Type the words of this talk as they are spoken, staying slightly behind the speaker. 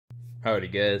Howdy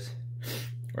guys,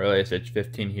 Relias Edge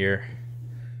 15 here.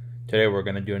 Today we're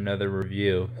going to do another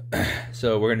review.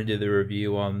 So we're going to do the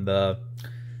review on the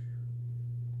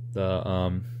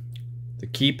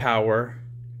Key Power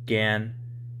GAN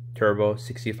Turbo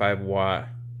 65W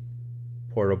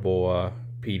portable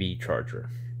PD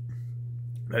charger.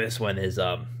 Now, this one is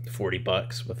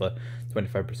 $40 with a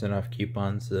 25% off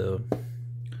coupon, so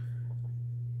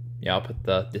yeah, I'll put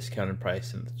the discounted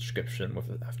price in the description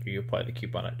after you apply the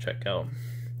coupon at checkout.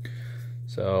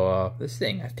 So this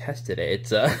thing, I've tested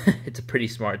it. It's a pretty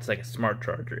smart. It's like a smart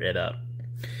charger. It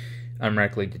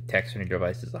automatically detects when your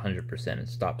device is 100% and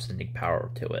stops sending power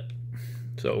to it.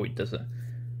 So it doesn't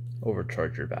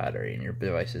overcharge your battery, and your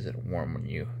device isn't warm when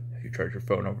you charge your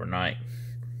phone overnight.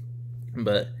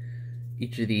 But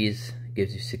each of these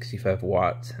gives you 65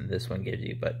 watts, and this one gives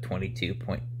you about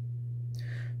 22.5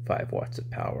 watts of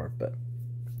power. But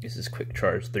this is quick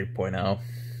charge 3.0.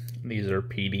 These are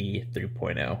PD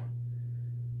 3.0.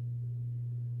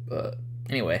 But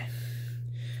anyway,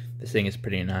 this thing is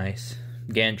pretty nice.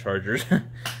 GAN chargers. I'm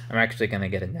actually gonna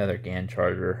get another GAN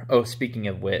charger. Oh, speaking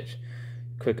of which,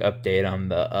 quick update on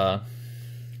the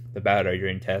battery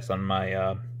drain test on my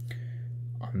on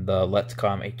the Let's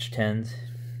Com H10s.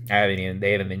 They haven't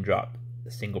even dropped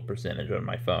a single percentage on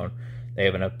my phone. They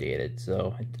haven't updated,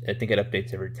 so I think it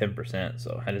updates every 10%.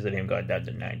 So it hasn't even gone down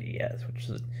to 90 yet, which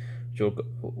will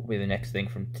be the next thing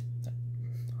from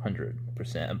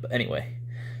 100%. But anyway,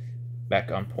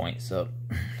 back on point. So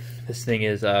this thing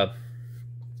is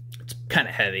it's kind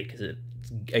of heavy because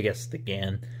it's, I guess, the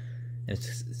GAN, and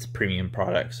it's a premium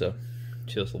product, so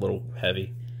it feels a little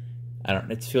heavy.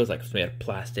 It feels like it's made of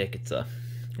plastic. It's a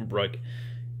rug.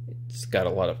 It's got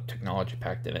a lot of technology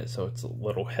packed in it, so it's a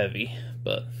little heavy,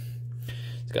 but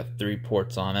it's got 3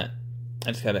 ports on it.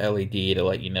 It's got an LED to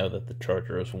let you know that the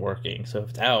charger is working. So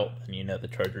if it's out, then you know the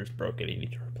charger is broken, you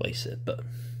need to replace it. But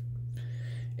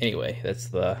anyway, that's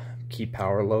the Key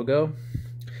Power logo.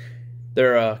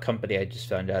 They're a company I just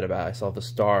found out about. I saw the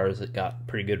stars. It got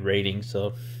pretty good ratings,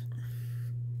 so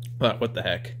what the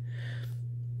heck.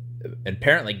 And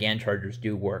apparently GAN chargers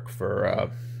do work for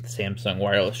Samsung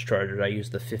wireless chargers. I use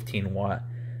the 15-watt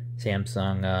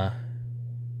Samsung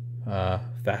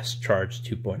Fast Charge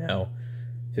 2.0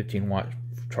 15-watt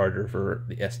charger for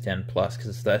the S10 Plus,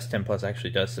 because the S10 Plus actually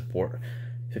does support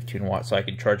 15 watts, so I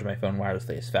can charge my phone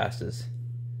wirelessly as fast as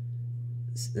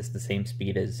it's the same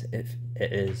speed as if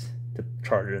it is to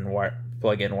charge and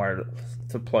plug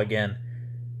in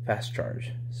fast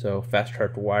charge. So fast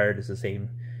charge wired is the same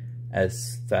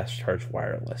as fast charge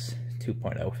wireless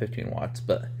 2.0 15 watts,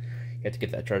 but you have to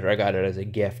get that charger. I got it as a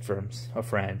gift from a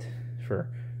friend for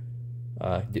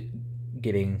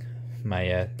getting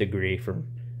my degree from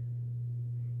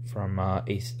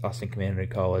Austin Community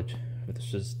College.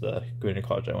 This is the community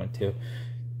college I went to.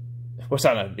 Well, it's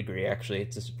not a degree, actually.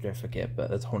 It's a certificate, but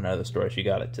that's a whole nother story. She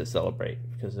got it to celebrate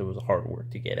because it was hard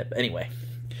work to get it. But anyway,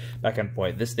 back on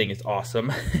point. This thing is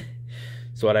awesome.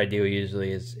 So what I do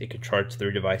usually is it could charge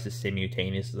 3 devices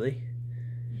simultaneously.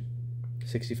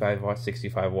 65 watts,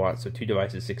 65 watts. So 2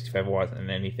 devices, 65 watts,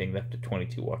 and anything up to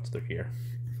 22 watts through here.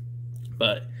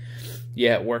 But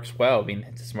yeah, it works well. I mean,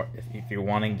 it's a smart if you're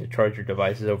wanting to charge your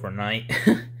devices overnight.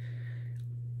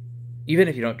 Even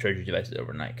if you don't charge your devices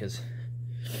overnight, because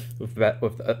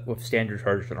with standard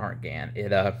chargers that aren't GAN,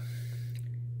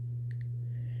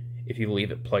 if you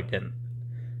leave it plugged in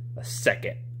a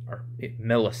second or a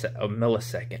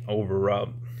millisecond over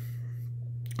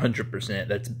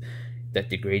 100%, that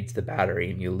degrades the battery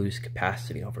and you lose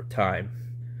capacity over time.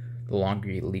 The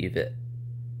longer you leave it,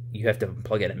 you have to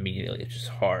plug it immediately. It's just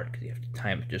hard because you have to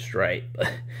time it just right.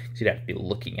 But you'd have to be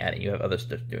looking at it. You have other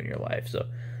stuff to do in your life. So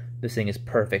this thing is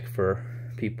perfect for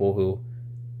people who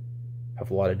have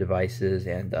a lot of devices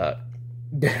and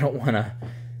they don't want to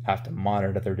have to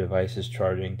monitor their devices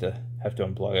charging to have to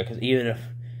unplug it. Because even if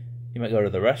you might go to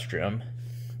the restroom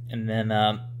and then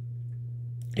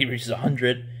it reaches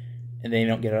 100 and then you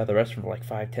don't get out of the restroom for like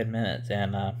 5-10 minutes,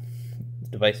 and the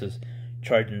device is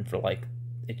charging for like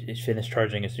it finished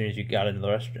charging as soon as you got into the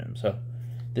restroom. So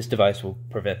this device will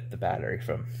prevent the battery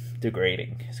from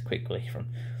degrading as quickly, from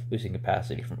losing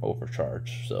capacity, from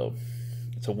overcharge. So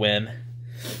it's a win.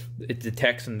 It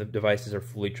detects when the devices are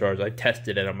fully charged. I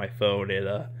tested it on my phone.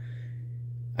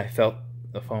 I felt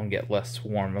the phone get less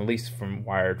warm, at least from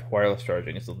wireless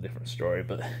charging. It's a different story,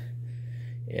 but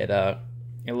it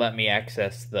let me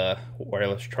access the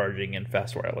wireless charging and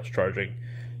fast wireless charging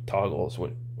toggles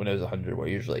when it was 100, where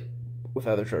usually with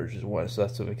other chargers was. So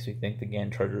that's what makes me think the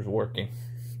GAN charger is working.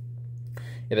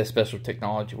 It has special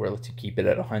technology where it lets you keep it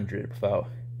at 100 without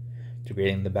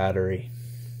degrading the battery,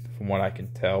 from what I can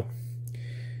tell.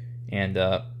 And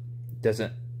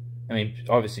doesn't, I mean,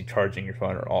 obviously charging your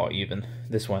phone are all even.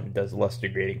 This one does less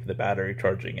degrading for the battery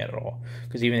charging it at all.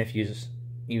 Because even if you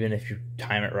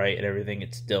time it right and everything,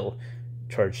 it's still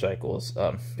charge cycles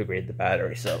degrade the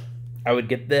battery. So I would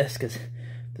get this because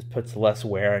this puts less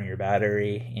wear on your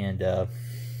battery, and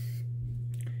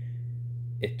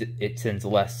it sends the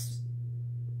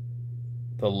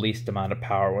least amount of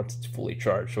power once it's fully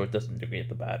charged, so it doesn't degrade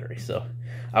the battery. So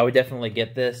I would definitely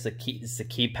get this. It's the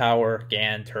Key Power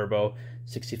GAN Turbo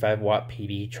 65W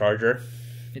PD charger.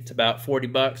 It's about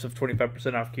 $40 with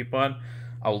 25% off coupon.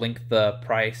 I'll link the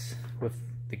price with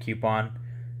the coupon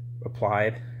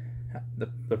applied,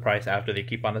 the price after the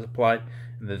coupon is applied,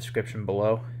 in the description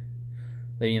below.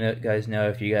 Let you guys know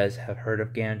if you guys have heard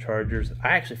of GAN chargers. I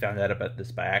actually found out about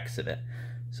this by accident.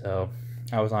 So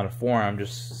I was on a forum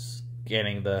just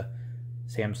scanning the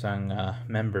Samsung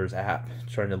members app,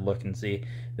 trying to look and see if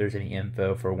there's any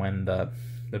info for when the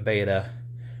beta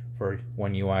for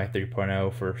One UI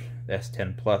 3.0 for the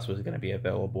S10 Plus was going to be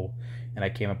available. And I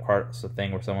came across a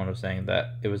thing where someone was saying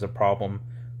that it was a problem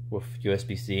with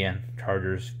USB-C and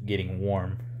chargers getting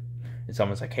warm. And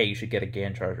someone's like, hey, you should get a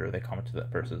GAN charger. They commented to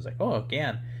that person. It's like, oh,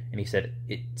 GAN. And he said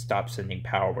it stops sending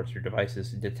power once your device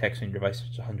is, it detects when your device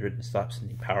is 100 and stops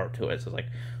sending power to it. So it's like,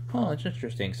 oh, that's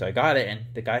interesting. So I got it, and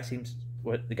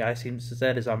what the guy seems to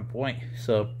said is on point.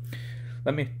 So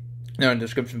let me know in the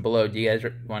description below. Do you guys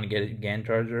want to get a GAN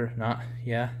charger? Not?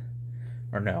 Yeah?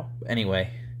 Or no?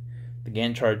 Anyway, the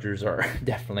GAN chargers are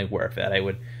definitely worth it. I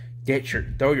would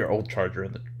throw your old charger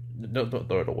in the, don't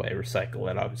throw it away, recycle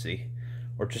it, obviously.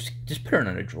 Or just put it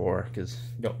in a drawer, because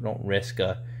don't risk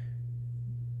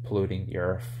polluting the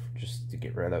earth just to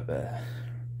get rid of it.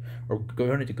 Or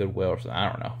go into Goodwill or something, I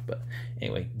don't know. But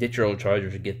anyway, ditch your old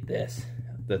chargers and get this,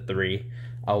 the 3.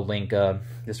 I'll link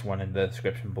this one in the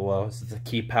description below. This is the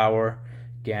Key Power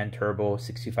GAN Turbo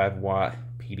 65W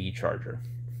PD charger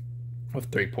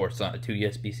with 3 ports on it, 2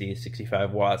 USB-C,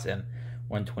 65 watts, and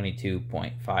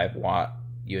 122.5 watt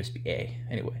USB-A.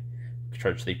 Anyway,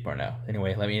 charge 3.0.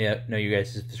 Anyway, let me know you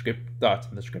guys' thoughts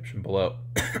in the description below.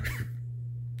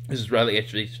 This is Riley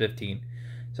H 15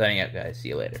 signing out, guys. See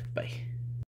you later. Bye.